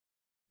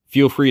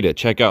Feel free to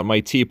check out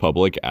my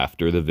TeePublic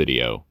after the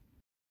video.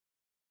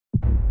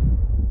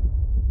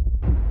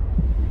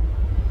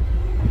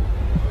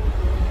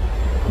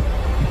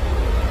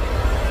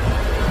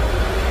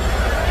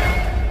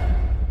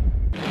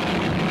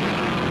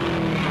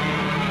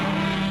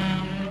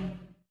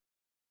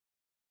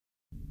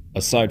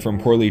 Aside from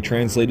poorly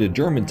translated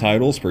German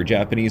titles for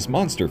Japanese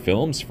monster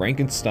films,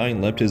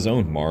 Frankenstein left his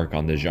own mark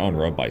on the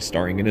genre by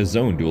starring in his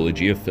own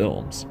duology of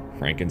films,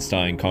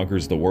 Frankenstein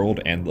Conquers the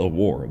World and The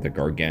War, the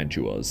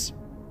Gargantuas.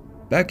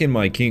 Back in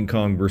my King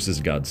Kong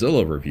vs.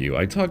 Godzilla review,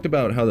 I talked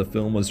about how the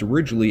film was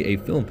originally a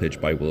film pitch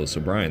by Willis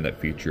O'Brien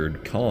that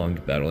featured Kong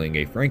battling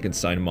a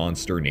Frankenstein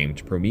monster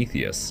named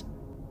Prometheus.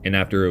 And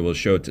after it was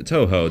showed to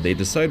Toho, they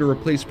decided to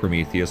replace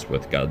Prometheus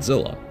with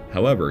Godzilla.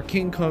 However,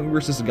 King Kong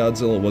vs.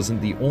 Godzilla wasn't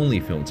the only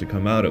film to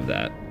come out of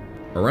that.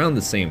 Around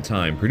the same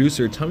time,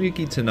 producer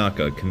Tomoyuki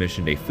Tanaka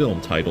commissioned a film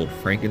titled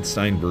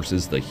Frankenstein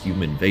vs. the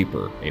Human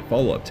Vapor, a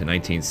follow-up to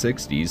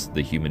 1960's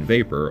The Human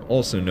Vapor,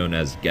 also known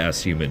as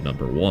Gas Human No.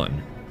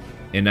 1.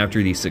 And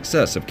after the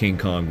success of King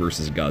Kong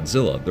vs.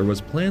 Godzilla, there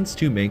was plans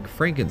to make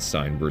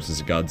Frankenstein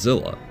vs.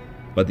 Godzilla.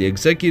 But the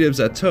executives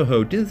at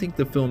Toho didn't think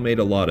the film made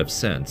a lot of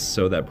sense,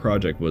 so that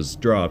project was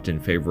dropped in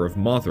favor of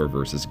Mothra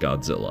vs.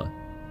 Godzilla.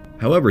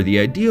 However, the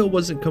idea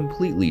wasn't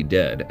completely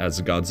dead,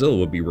 as Godzilla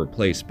would be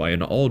replaced by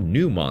an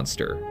all-new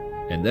monster.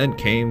 And then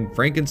came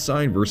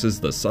Frankenstein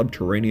vs. the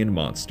Subterranean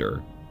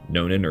Monster,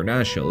 known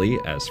internationally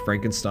as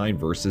Frankenstein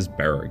vs.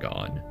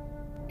 Baragon.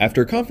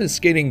 After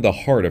confiscating the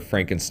heart of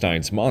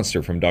Frankenstein's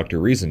monster from Dr.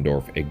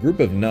 Riesendorf, a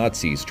group of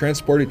Nazis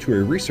transported it to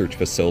a research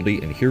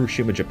facility in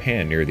Hiroshima,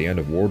 Japan near the end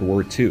of World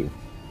War II.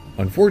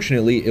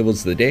 Unfortunately, it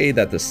was the day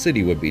that the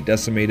city would be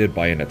decimated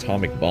by an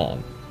atomic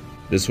bomb.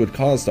 This would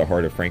cause the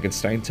heart of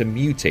Frankenstein to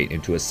mutate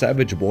into a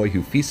savage boy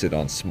who feasted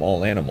on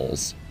small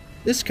animals.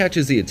 This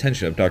catches the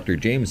attention of Dr.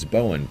 James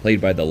Bowen,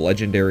 played by the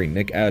legendary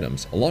Nick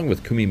Adams, along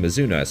with Kumi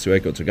Mizuna as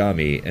Sueko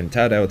Togami and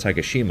Tadao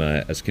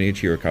Takashima as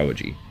Kenichiro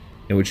Kawaji,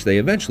 in which they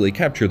eventually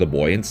capture the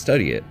boy and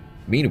study it.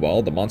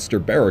 Meanwhile, the monster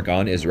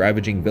Baragon is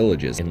ravaging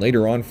villages, and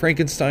later on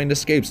Frankenstein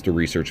escapes the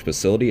research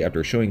facility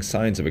after showing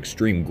signs of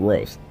extreme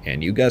growth,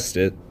 and you guessed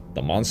it,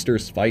 the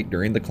monsters fight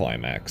during the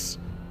climax.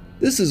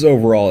 This is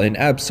overall an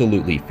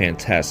absolutely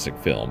fantastic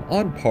film,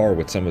 on par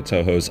with some of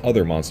Toho's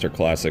other monster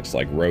classics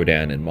like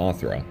Rodan and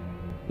Mothra.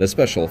 The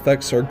special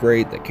effects are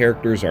great, the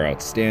characters are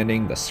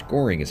outstanding, the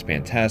scoring is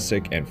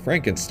fantastic, and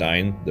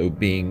Frankenstein, though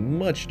being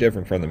much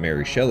different from the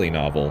Mary Shelley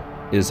novel,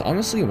 is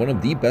honestly one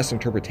of the best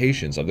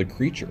interpretations of the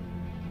creature.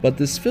 But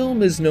this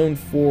film is known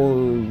for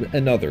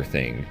another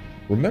thing.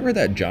 Remember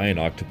that giant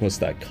octopus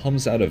that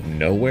comes out of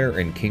nowhere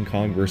in King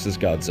Kong vs.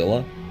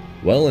 Godzilla?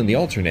 Well, in the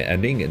alternate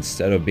ending,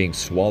 instead of being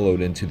swallowed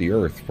into the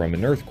earth from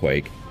an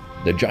earthquake,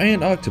 the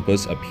giant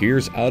octopus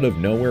appears out of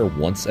nowhere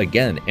once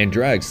again and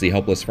drags the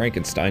helpless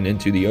Frankenstein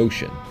into the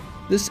ocean.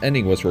 This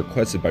ending was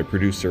requested by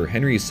producer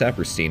Henry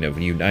Saperstein of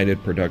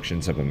United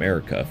Productions of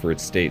America for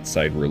its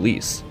stateside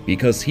release,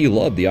 because he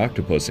loved the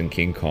octopus in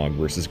King Kong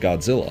vs.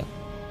 Godzilla.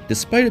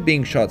 Despite it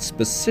being shot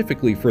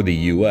specifically for the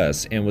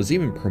US and was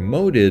even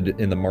promoted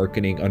in the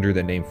marketing under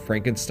the name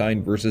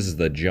Frankenstein vs.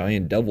 the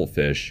Giant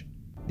Devilfish,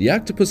 the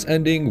octopus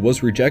ending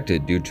was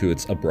rejected due to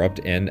its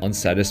abrupt and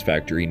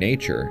unsatisfactory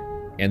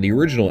nature, and the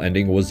original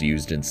ending was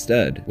used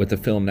instead, with the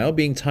film now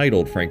being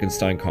titled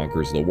Frankenstein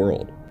Conquers the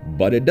World.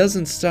 But it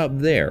doesn't stop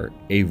there.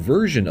 A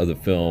version of the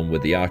film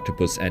with the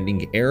octopus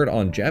ending aired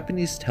on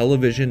Japanese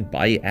television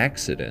by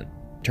accident.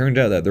 Turned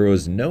out that there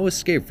was no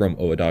escape from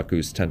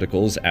Oedaku's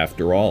tentacles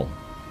after all.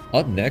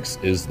 Up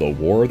next is The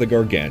War of the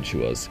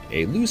Gargantuas,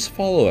 a loose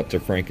follow-up to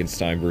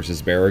Frankenstein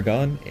vs.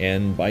 Baragon,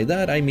 and by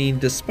that I mean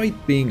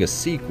despite being a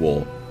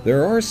sequel,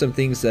 there are some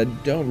things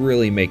that don't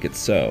really make it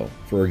so.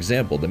 For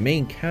example, the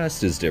main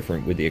cast is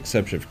different with the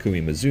exception of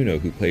Kumi Mizuno,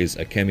 who plays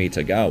Akemi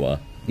Tagawa.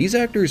 These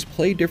actors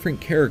play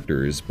different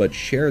characters but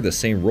share the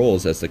same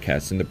roles as the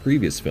cast in the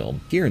previous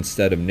film. Here,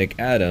 instead of Nick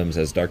Adams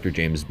as Dr.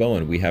 James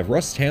Bowen, we have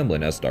Russ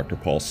Tamblyn as Dr.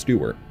 Paul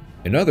Stewart.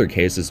 In other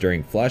cases,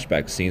 during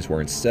flashback scenes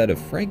where instead of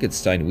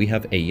Frankenstein we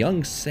have a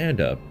young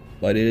Santa,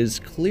 but it is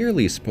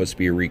clearly supposed to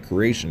be a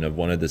recreation of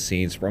one of the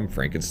scenes from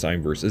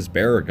Frankenstein vs.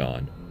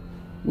 Baragon.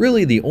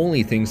 Really, the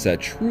only things that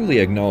truly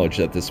acknowledge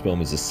that this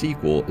film is a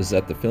sequel is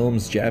that the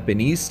film's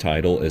Japanese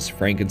title is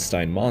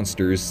Frankenstein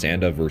Monsters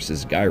Santa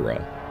vs.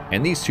 Gyra,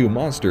 and these two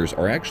monsters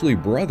are actually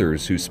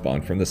brothers who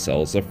spawned from the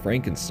cells of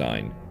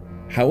Frankenstein.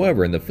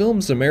 However, in the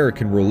film's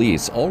American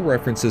release, all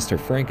references to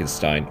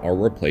Frankenstein are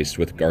replaced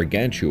with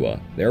Gargantua,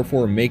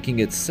 therefore making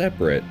it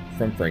separate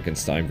from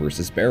Frankenstein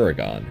vs.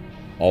 Baragon.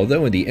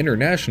 Although in the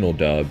international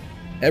dub,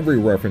 every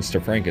reference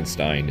to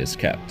Frankenstein is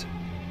kept.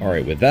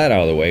 Alright, with that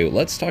out of the way,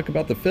 let's talk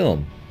about the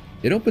film.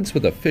 It opens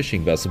with a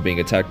fishing vessel being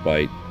attacked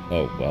by,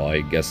 oh, well,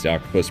 I guess the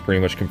octopus pretty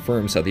much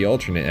confirms that the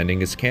alternate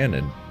ending is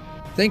canon.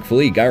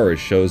 Thankfully, Gyra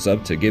shows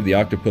up to give the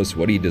octopus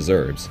what he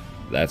deserves.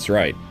 That's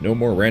right, no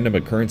more random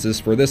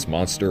occurrences for this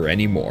monster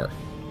anymore.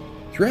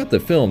 Throughout the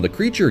film, the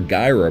creature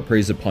Gyra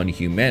preys upon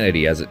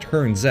humanity as it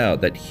turns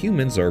out that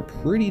humans are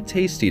pretty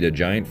tasty to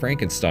giant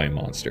Frankenstein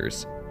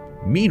monsters.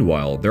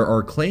 Meanwhile, there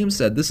are claims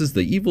that this is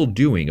the evil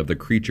doing of the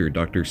creature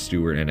Dr.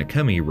 Stewart and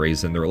Akemi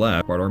raised in their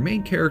lab, but our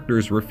main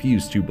characters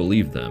refuse to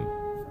believe them.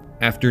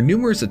 After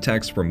numerous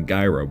attacks from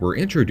Gyra, we're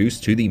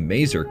introduced to the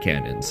Maser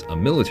Cannons, a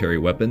military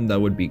weapon that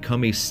would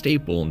become a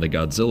staple in the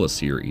Godzilla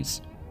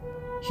series.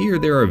 Here,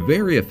 they are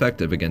very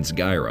effective against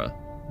Gyra.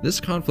 This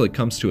conflict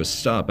comes to a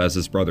stop as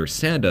his brother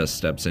Sanda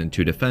steps in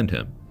to defend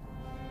him.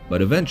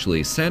 But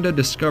eventually, Sanda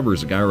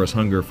discovers Gyra's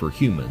hunger for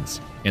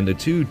humans, and the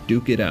two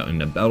duke it out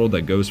in a battle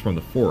that goes from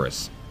the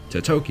forest,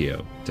 to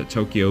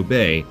Tokyo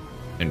Bay,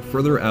 and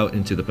further out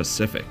into the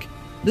Pacific.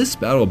 This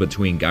battle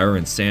between Gyra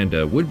and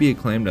Sanda would be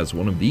acclaimed as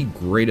one of the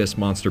greatest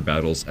monster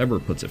battles ever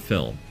put to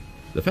film.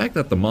 The fact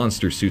that the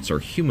monster suits are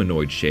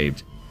humanoid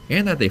shaped,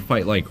 and that they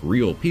fight like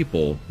real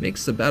people,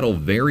 makes the battle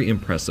very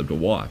impressive to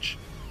watch.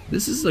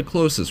 This is the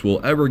closest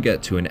we'll ever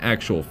get to an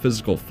actual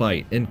physical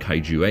fight in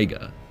Kaiju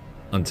Eiga.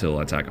 Until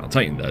Attack on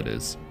Titan, that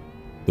is.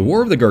 The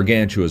War of the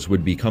Gargantuas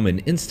would become an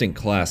instant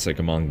classic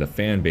among the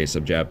fan base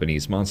of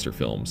Japanese monster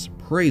films,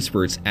 praised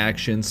for its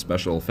action,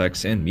 special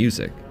effects, and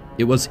music.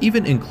 It was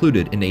even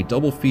included in a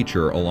double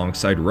feature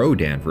alongside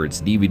Rodan for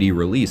its DVD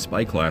release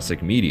by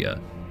Classic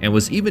Media, and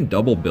was even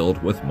double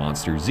billed with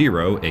Monster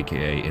Zero,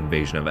 aka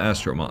Invasion of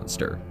Astro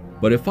Monster.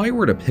 But if I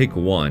were to pick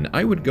one,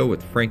 I would go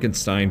with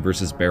Frankenstein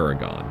vs.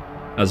 Baragon.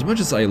 As much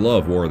as I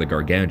love War of the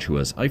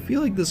Gargantuas, I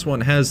feel like this one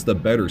has the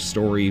better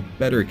story,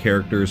 better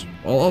characters,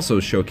 while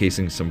also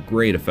showcasing some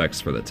great effects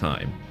for the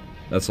time.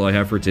 That's all I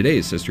have for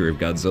today's History of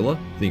Godzilla.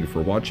 Thank you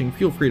for watching,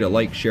 feel free to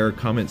like, share,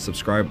 comment,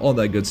 subscribe, all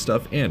that good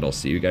stuff, and I'll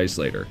see you guys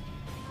later.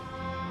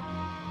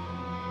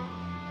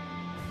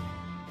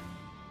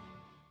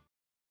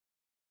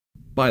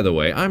 By the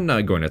way, I'm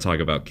not going to talk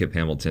about Kip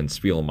Hamilton's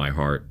Feel in My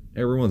Heart.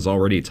 Everyone's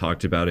already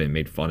talked about it and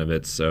made fun of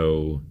it,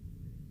 so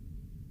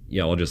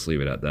yeah, I'll just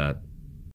leave it at that.